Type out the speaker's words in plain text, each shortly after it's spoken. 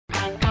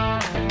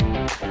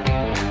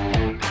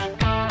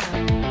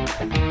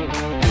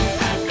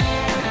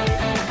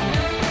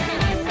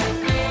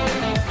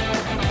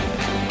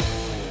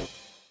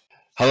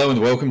Hello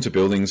and welcome to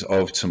Buildings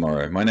of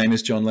Tomorrow. My name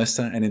is Jon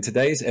Lester, and in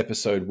today's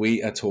episode,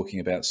 we are talking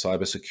about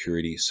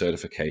cybersecurity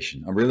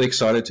certification. I'm really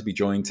excited to be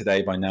joined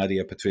today by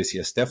Nadia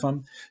Patricia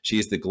Stefan. She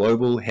is the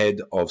Global Head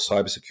of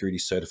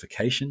Cybersecurity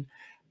Certification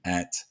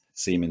at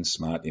Siemens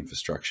Smart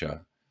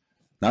Infrastructure.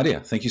 Nadia,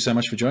 thank you so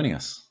much for joining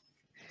us.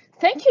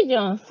 Thank you,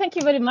 Jon. Thank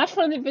you very much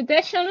for the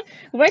invitation.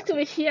 Great to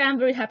be here. I'm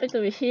very happy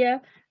to be here.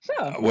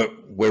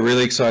 We're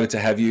really excited to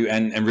have you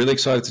and really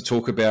excited to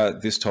talk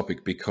about this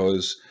topic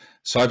because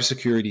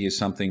cybersecurity is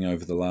something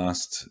over the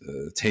last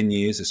 10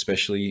 years,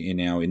 especially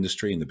in our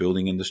industry, in the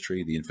building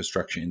industry, the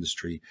infrastructure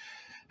industry,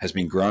 has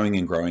been growing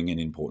and growing in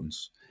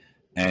importance.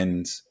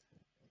 And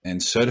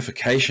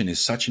certification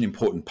is such an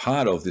important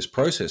part of this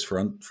process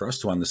for us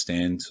to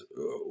understand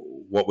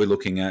what we're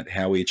looking at,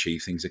 how we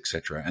achieve things,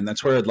 etc. And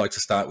that's where I'd like to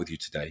start with you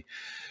today.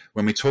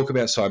 When we talk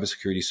about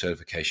cybersecurity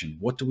certification,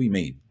 what do we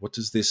mean? What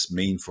does this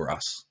mean for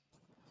us?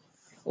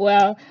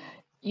 Well,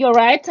 you're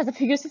right.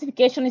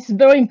 Certification is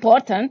very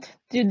important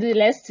to the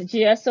last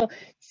year. So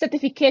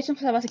certification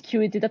for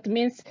cybersecurity, that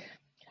means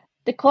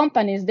the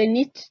companies, they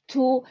need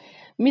to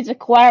meet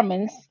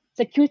requirements,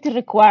 security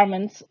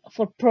requirements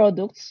for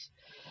products.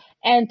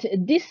 And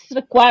this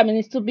requirement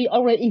is to be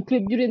already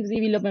included during the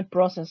development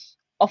process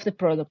of the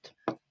product.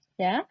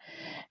 Yeah.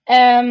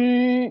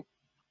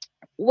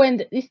 When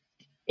this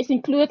is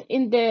included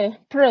in the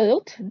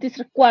product, this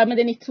requirement,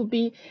 they need to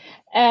be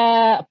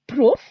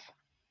proof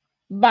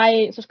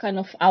by some kind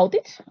of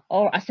audit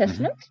or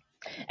assessment.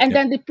 And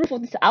then the proof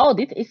of this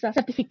audit is a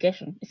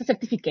certification. It's a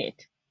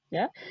certificate.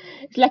 Yeah.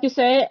 It's like you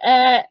say,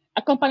 a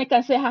company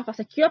can say I have a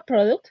secure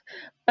product,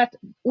 but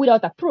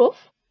without a proof,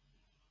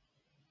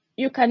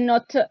 you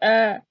cannot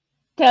tell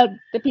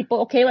the people,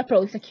 okay, my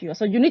product is secure.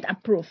 So you need a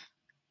proof.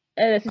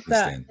 This is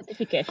a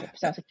certification for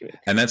cybersecurity.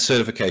 And that's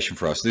certification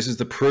for us. This is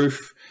the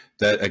proof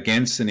that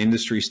against an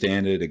industry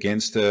standard,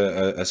 against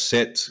a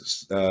set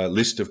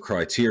list of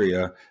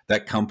criteria,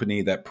 that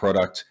company, that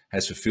product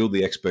has fulfilled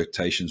the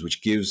expectations, which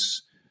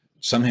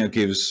somehow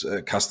gives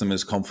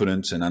customers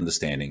confidence and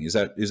understanding. Is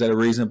that a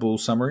reasonable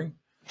summary?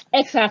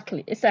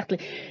 Exactly. The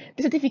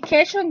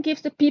certification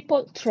gives the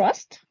people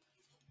trust.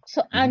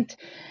 So and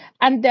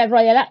they're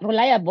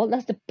reliable,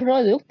 that the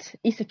product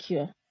is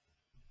secure.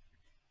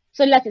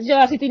 So like you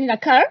are sitting in a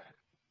car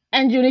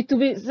and you need to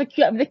be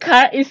secure. The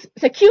car is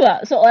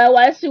secure. So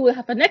otherwise you will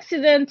have an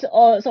accident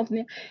or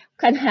something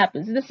can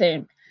happen. It's the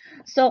same.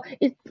 So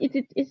it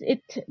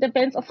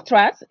depends of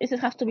trust. It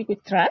has to be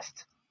with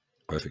trust.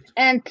 Perfect.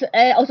 And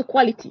also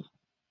quality.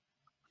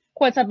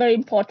 Quite a very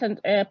important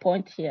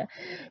point here,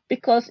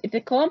 because if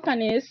the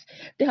companies,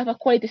 they have a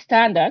quality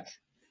standard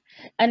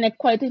and a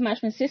quality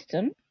management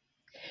system,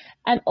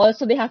 and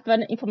also they have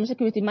an information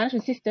security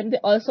management system, they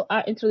also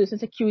are introducing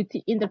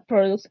security in their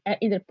products and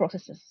in their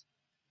processes.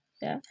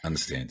 Yeah.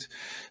 Understand.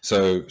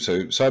 So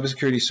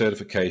cybersecurity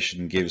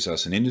certification gives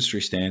us an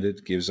industry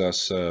standard, gives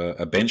us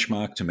a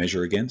benchmark to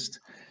measure against,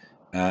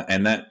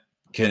 and that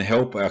can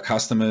help our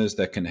customers,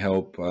 that can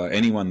help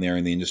anyone there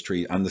in the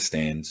industry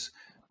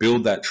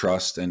build that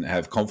trust and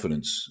have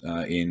confidence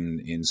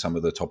in some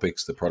of the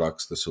topics, the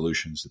products, the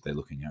solutions that they're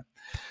looking at.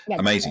 Yes.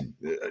 Amazing.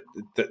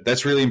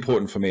 That's really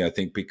important for me, I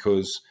think,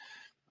 because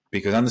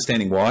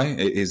understanding why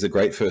is a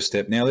great first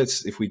step. Now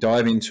if we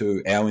dive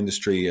into our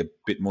industry a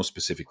bit more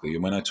specifically,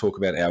 and when I talk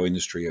about our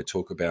industry, I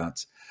talk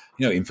about,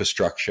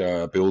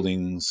 infrastructure,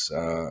 buildings,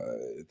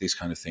 this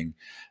kind of thing,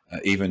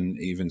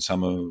 even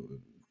some of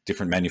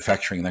different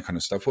manufacturing and that kind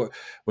of stuff.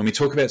 When we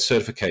talk about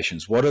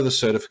certifications, what are the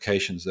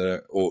certifications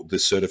or the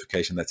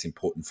certification that's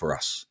important for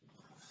us?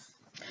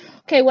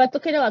 Okay, we're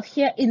talking about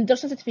here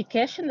industrial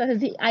certification. That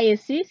is the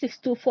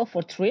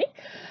IEC62443.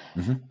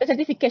 The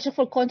certification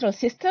for control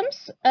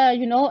systems.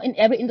 In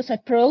every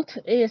industrial product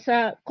is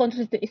a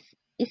control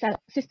is a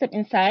system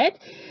inside,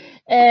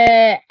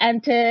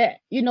 and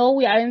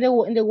we are in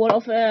the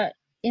world of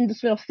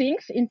industrial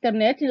things,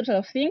 industrial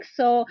of things,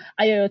 so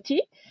IoT,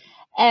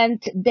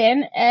 and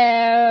then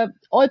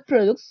all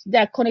products, they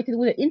are connected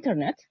with the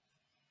internet.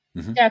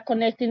 They are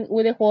connecting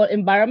with the whole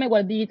environment,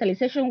 with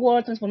digitalization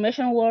world,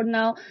 transformation world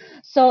now.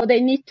 So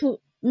they need to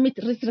meet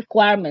these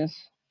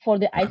requirements for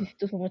the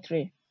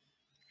IEC62443.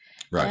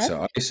 Right. Yeah.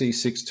 So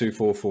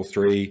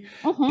IEC62443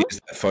 is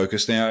that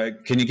focus. Now,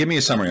 can you give me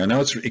a summary? I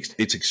know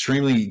it's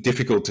extremely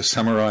difficult to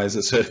summarize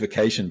a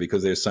certification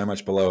because there's so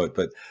much below it,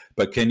 but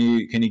can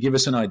you give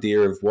us an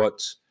idea of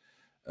what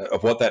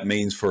that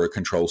means for a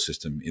control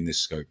system in this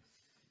scope?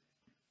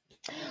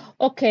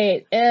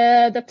 Okay,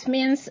 that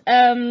means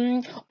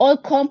all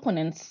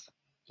components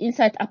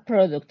inside a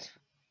product,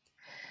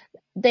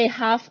 they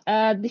have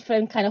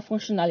different kind of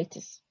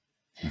functionalities.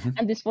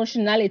 And these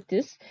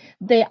functionalities,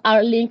 they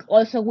are linked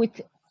also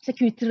with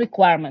security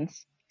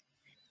requirements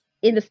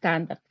in the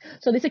standard.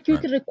 So the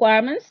security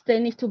requirements, they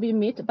need to be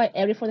met by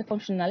every for the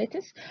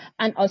functionalities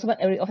and also by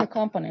every of the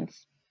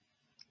components.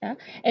 Yeah?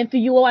 And if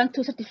you want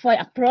to certify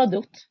a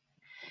product,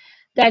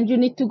 then you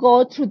need to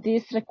go through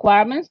these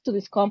requirements, to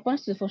these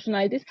components, to the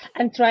functionalities,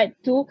 and try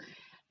to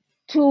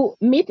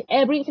meet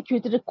every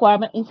security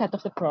requirement inside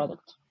of the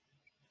product.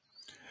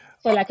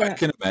 So like I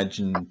can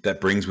imagine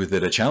that brings with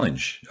it a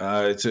challenge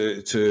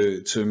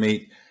to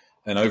meet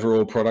an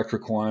overall product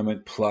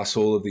requirement plus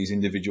all of these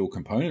individual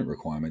component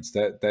requirements.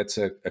 That's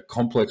a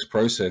complex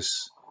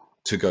process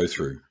to go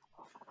through.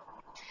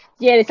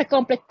 Yeah, it's a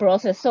complex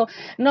process. So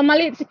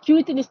normally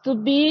security needs to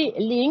be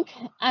linked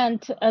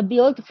and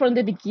built from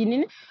the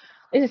beginning.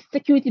 It's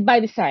security by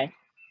design.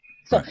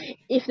 So Right.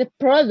 if the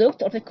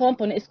product or the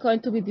component is going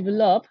to be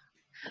developed,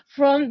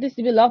 from this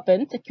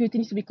development, security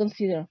needs to be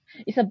considered.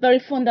 It's a very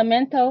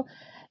fundamental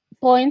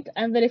point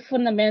and very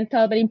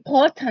fundamental, very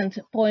important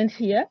point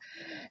here,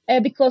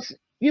 because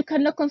you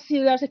cannot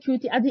consider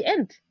security at the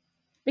end,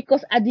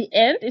 because at the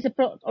end it's a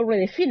product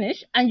already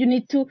finished, and you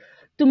need to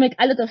make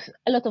a lot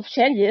of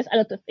changes, a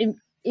lot of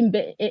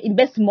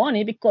invest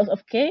money because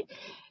of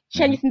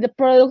changes in the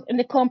product, in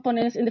the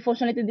components, in the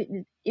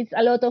functionality. It's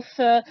a lot of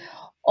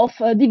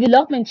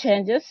development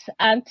changes,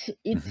 and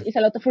it's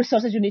a lot of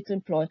resources you need to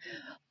employ.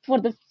 For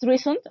the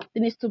reason, it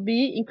needs to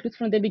be included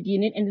from the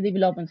beginning in the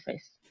development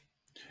phase.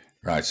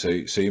 Right. So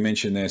you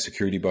mentioned there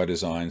security by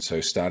design.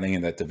 So starting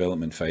in that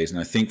development phase, and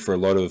I think for a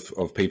lot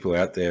of people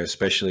out there,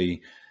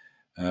 especially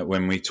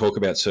when we talk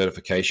about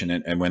certification,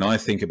 and when I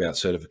think about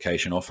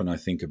certification, often I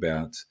think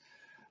about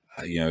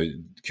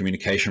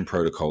communication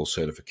protocol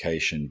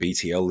certification,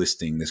 BTL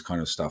listing, this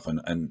kind of stuff,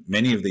 and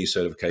many of these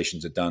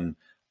certifications are done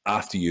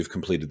after you've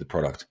completed the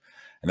product,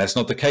 and that's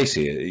not the case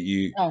here.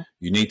 You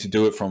need to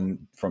do it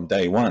from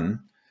day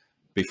one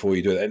before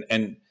you do it,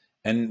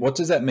 and what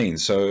does that mean?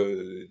 So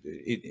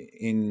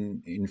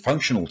in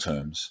functional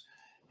terms,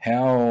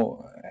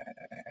 how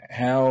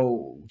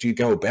do you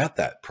go about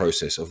that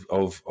process of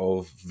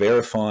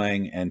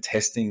verifying and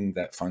testing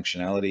that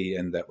functionality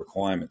and that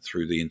requirement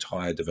through the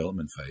entire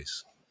development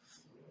phase?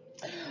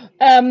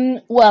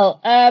 You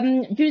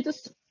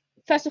just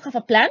first have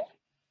a plan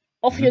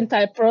of your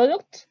entire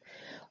product.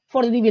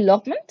 For the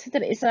development,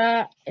 there is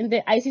in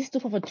the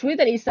IEC62443,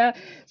 there is a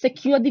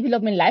secure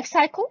development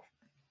lifecycle.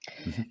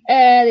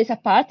 It's a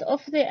part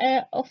of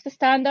the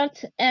standard,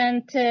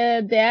 and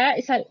there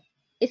is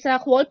a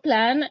whole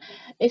plan.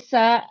 It's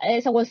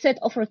a whole set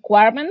of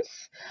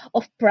requirements,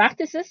 of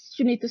practices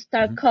you need to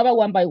start cover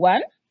one by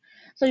one.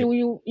 So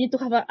you need to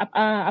have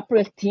a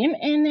project team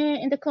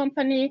in the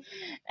company,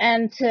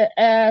 and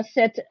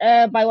set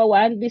by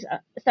one this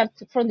start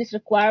from these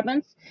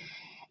requirements.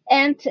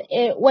 And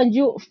when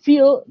you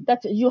feel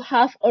that you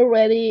have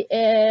already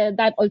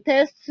done all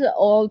tests,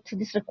 all to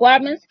these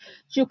requirements,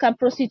 you can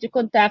proceed to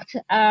contact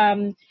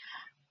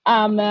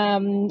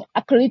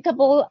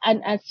accreditable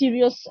and a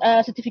serious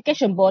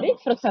certification body,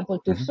 for example,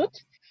 TÜV.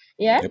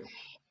 Yep.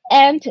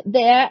 And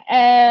there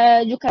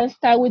you can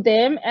start with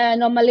them.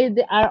 Normally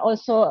they are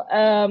also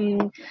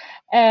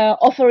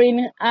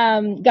offering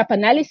gap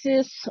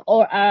analysis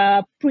or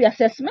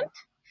pre-assessment.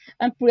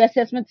 And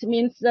pre-assessment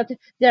means that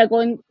they are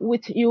going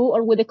with you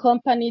or with the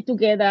company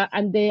together,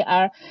 and they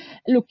are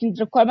looking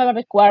at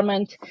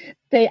requirement.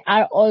 They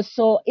are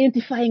also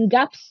identifying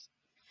gaps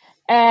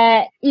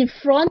in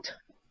front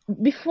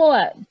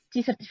before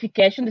the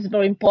certification. This is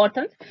very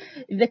important.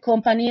 The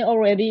company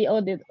already,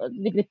 or the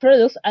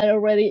products are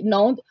already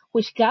known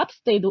which gaps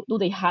they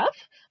they have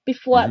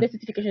before the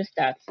certification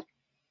starts.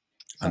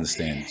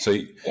 Understand. So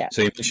you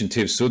mentioned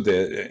TÜV SÜD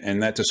there,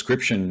 and that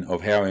description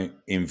of how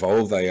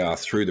involved they are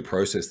through the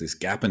process, this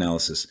gap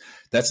analysis,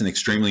 that's an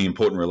extremely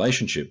important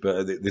relationship.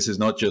 This is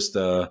not just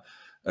a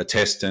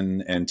test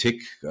and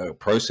tick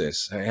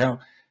process.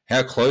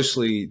 How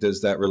closely does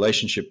that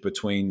relationship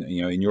between,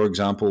 in your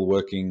example,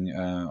 working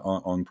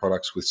on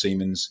products with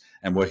Siemens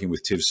and working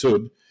with TÜV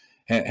SÜD,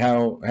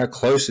 how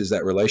close is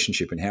that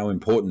relationship, and how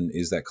important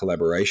is that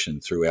collaboration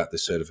throughout the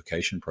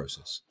certification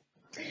process?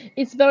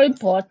 It's very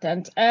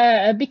important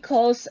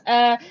because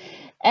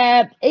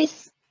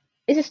it's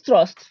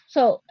trust.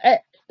 So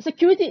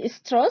security is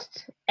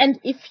trust, and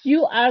if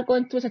you are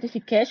going to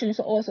certification, you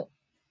also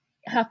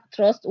have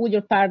trust with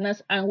your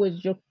partners and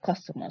with your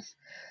customers.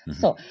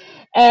 So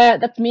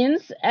that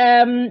means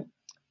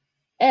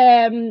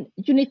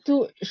you need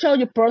to show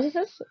your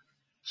processes,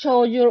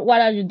 show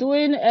what are you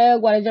doing,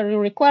 what are your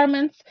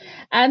requirements,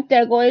 and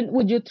they're going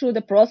with you through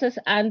the process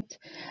and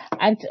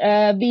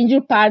being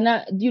your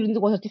partner during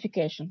the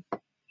certification.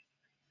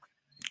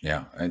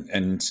 Yeah,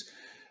 and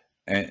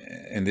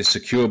this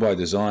secure by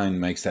design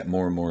makes that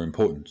more and more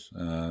important.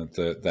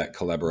 That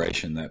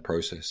collaboration, that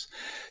process.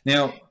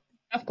 Now,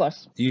 of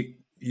course,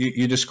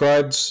 you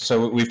described.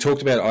 So we've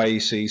talked about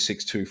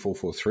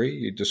IEC62443.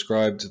 You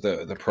described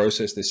the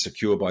process, this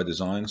secure by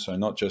design. So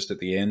not just at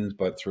the end,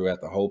 but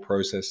throughout the whole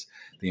process,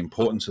 the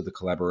importance of the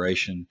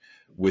collaboration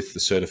with the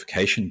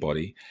certification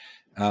body.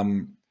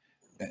 And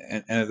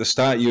at the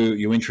start,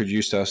 you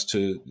introduced us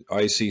to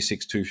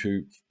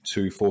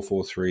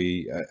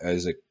IEC62443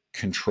 as a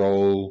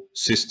control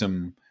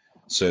system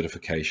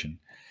certification.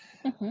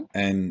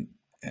 And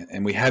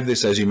we have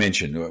this, as you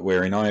mentioned,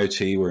 we're in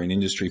IoT, we're in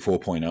Industry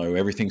 4.0,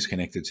 everything's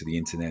connected to the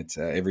internet.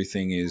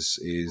 Everything is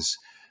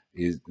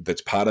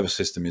that's part of a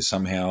system is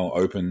somehow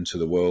open to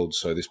the world.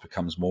 So this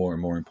becomes more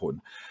and more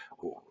important.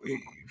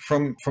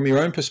 From your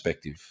own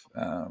perspective,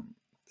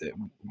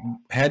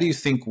 how do you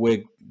think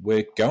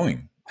we're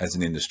going as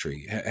an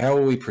industry? How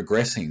are we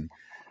progressing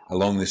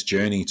along this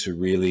journey to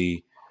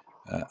really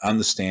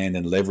understand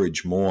and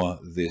leverage more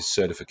this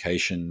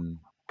certification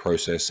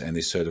process and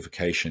this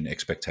certification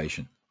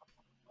expectation?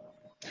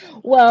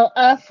 Well,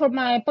 from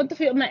my point of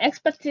view, my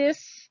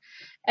expertise,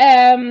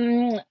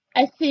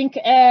 I think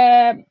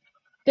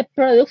the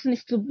products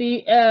needs to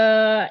be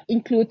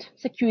include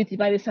security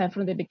by design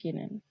from the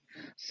beginning.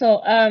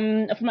 So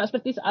from my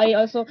expertise, I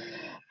also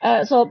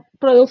so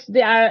products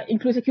they are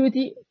include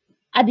security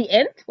at the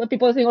end when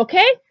people think,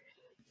 okay,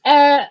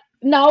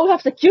 now we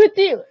have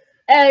security.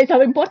 It's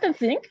an important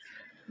thing,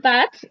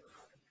 but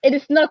it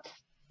is not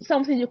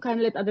something you can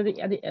let at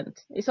the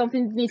end. It's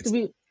something that needs to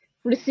be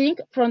rethink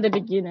from the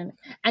beginning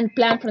and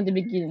plan from the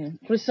beginning.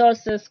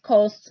 Resources,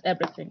 costs,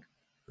 everything.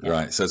 Yeah.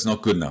 Right. So it's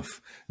not good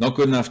enough. Not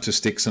good enough to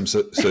stick some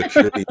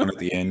security on at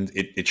the end.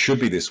 It should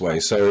be this way.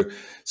 So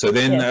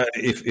then, yes.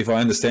 If I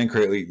understand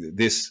correctly,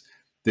 this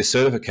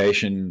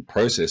certification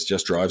process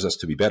just drives us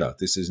to be better.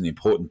 This is an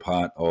important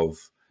part of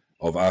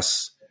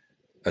us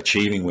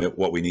achieving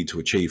what we need to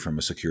achieve from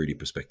a security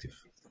perspective.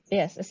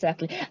 Yes,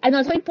 exactly. And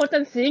also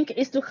important thing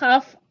is to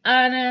have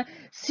a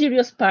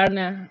serious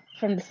partner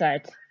from the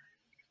side,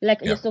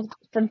 like just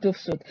from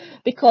TÜV,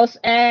 because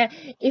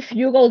if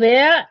you go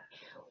there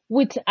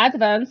with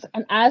advance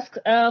and ask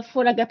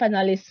for a gap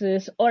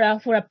analysis or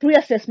for a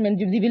pre-assessment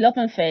during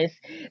development phase,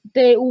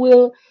 they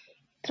will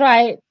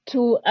try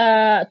to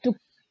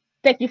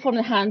take you from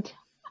the hand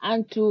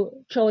and to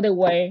show the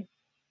way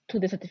to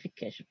the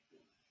certification.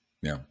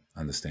 Yeah,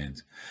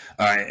 understand.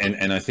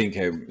 And I think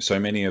so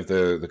many of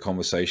the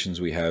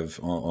conversations we have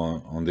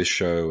on this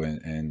show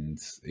and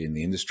in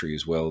the industry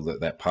as well,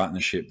 that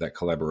partnership, that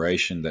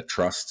collaboration, that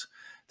trust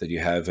that you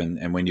have,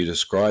 and when you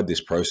describe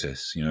this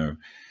process,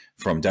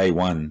 from day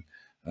one,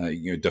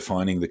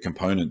 defining the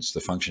components, the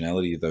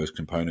functionality of those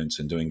components,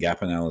 and doing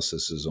gap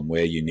analyses on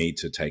where you need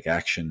to take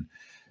action.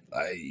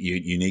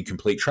 You need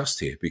complete trust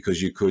here,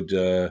 because you could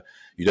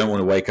you don't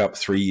want to wake up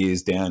 3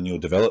 years down your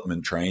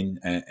development train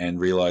and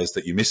realize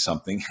that you missed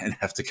something and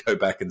have to go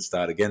back and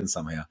start again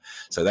somehow.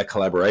 So that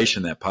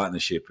collaboration, that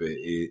partnership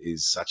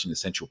is such an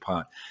essential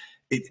part.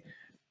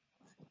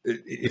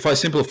 If I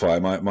simplify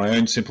my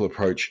own simple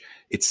approach,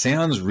 it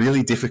sounds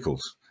really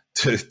difficult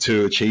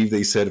to achieve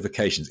these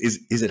certifications.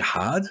 Is it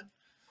hard?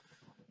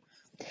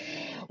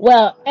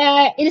 Well,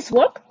 it is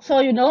work. So,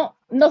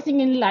 nothing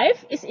in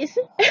life is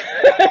easy.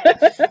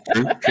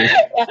 True.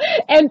 Yeah.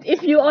 And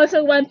if you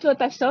also want to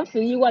attach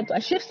something, you want to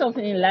achieve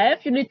something in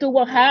life, you need to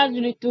work hard.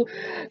 You need to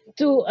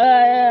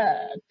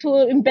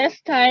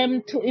invest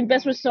time, to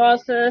invest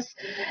resources,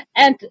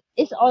 and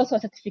it's also a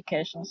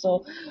certification.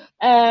 So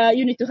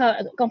you need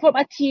to conform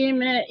a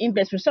team,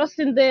 invest resources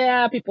in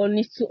there. People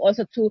need to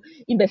also to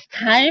invest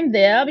time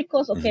there,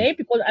 because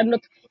people are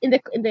not in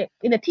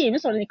the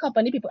teams or in the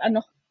company. People are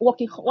not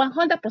working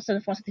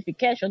 100% for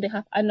certification. They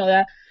have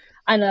another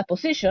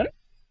position.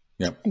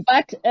 Yeah.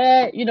 But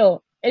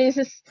it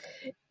is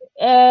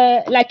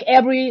like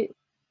every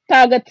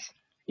target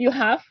you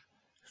have,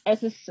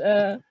 as is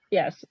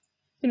yes,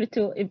 you need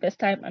to invest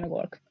time and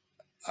work.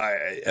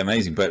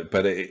 Amazing,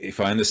 but if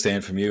I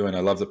understand from you, and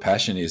I love the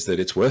passion, is that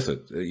it's worth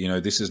it.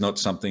 This is not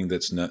something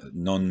that's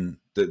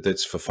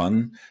that's for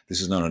fun. This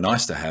is not a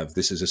nice to have.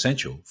 This is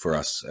essential for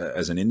us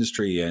as an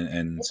industry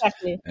and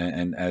exactly.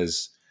 and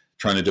as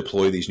trying to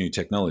deploy these new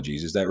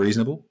technologies. Is that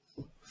reasonable?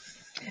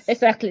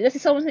 Exactly. This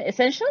is something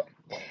essential.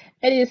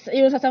 It is,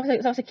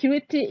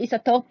 cybersecurity is a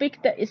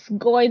topic that is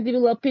going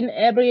developing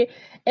every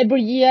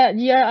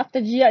year after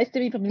year. It's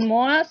developing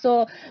more.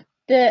 So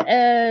the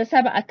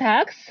cyber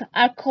attacks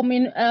are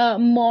coming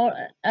more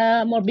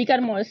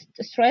bigger, more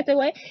straight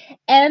away,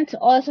 and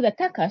also the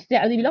attackers, they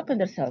are developing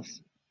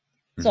themselves.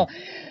 So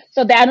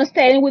they are not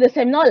staying with the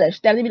same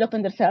knowledge; they are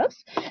developing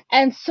themselves,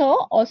 and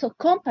so also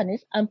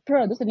companies and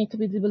products that need to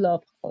be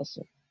developed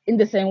also in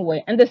the same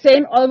way, and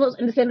almost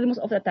in the same rhythms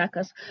of the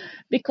attackers,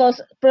 because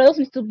products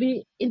need to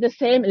be in the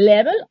same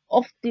level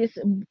of these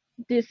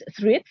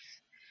threats.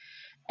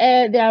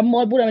 There are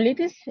more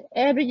vulnerabilities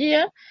every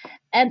year,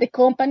 and the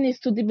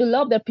companies to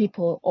develop their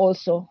people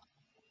also,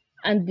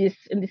 and this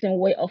in the same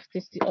way of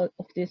these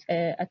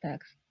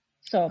attacks.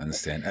 So I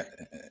understand,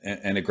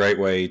 and a great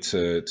way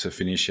to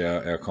finish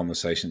our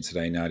conversation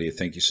today, Nadia.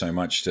 Thank you so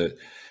much.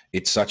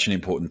 It's such an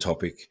important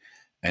topic,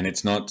 and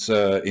it's not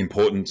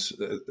important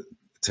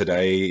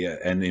today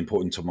and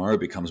important tomorrow. It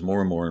becomes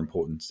more and more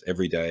important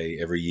every day,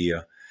 every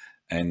year,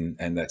 and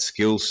that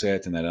skill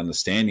set and that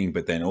understanding.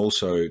 But then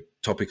also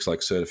topics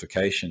like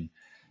certification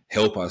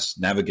help us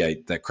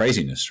navigate that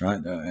craziness, right?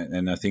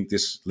 And I think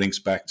this links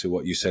back to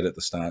what you said at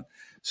the start.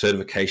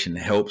 Certification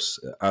helps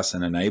us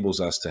and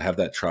enables us to have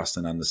that trust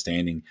and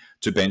understanding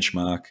to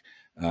benchmark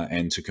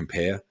and to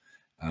compare.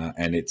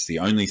 And it's the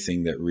only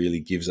thing that really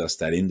gives us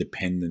that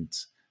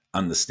independent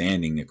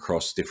understanding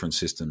across different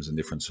systems and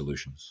different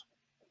solutions.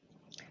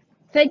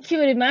 Thank you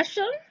very much,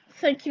 Jon.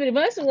 Thank you very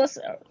much. It was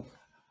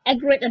a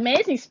great,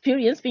 amazing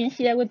experience being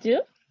here with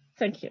you.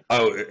 Thank you.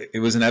 Oh, it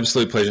was an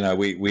absolute pleasure. No,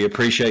 we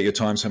appreciate your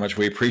time so much.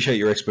 We appreciate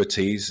your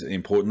expertise,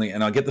 importantly,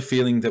 and I get the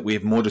feeling that we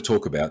have more to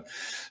talk about.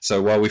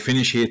 So while we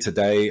finish here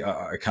today,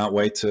 I can't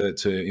wait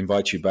to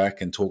invite you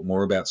back and talk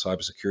more about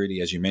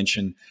cybersecurity. As you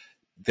mentioned,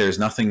 there's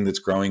nothing that's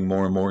growing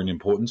more and more in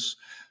importance.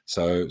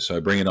 So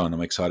bring it on.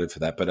 I'm excited for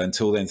that. But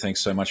until then,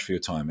 thanks so much for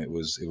your time. It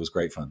was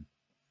great fun.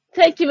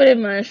 Thank you very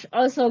much.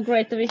 Also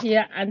great to be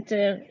here and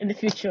in the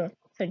future.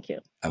 Thank you.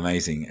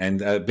 Amazing.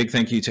 And a big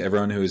thank you to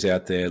everyone who is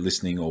out there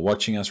listening or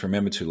watching us.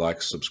 Remember to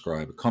like,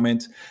 subscribe,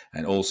 comment,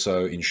 and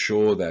also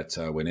ensure that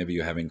whenever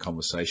you're having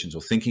conversations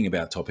or thinking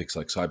about topics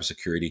like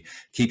cybersecurity,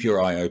 keep your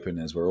eye open,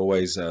 as we're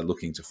always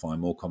looking to find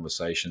more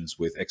conversations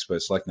with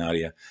experts like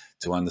Nadia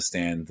to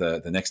understand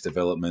the next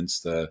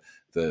developments, the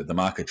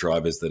market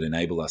drivers that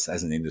enable us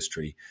as an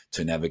industry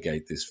to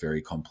navigate this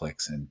very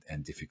complex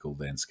and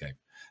difficult landscape.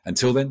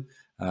 Until then,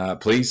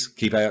 please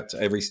keep out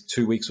every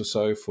 2 weeks or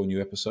so for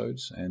new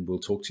episodes, and we'll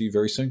talk to you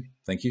very soon.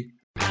 Thank you.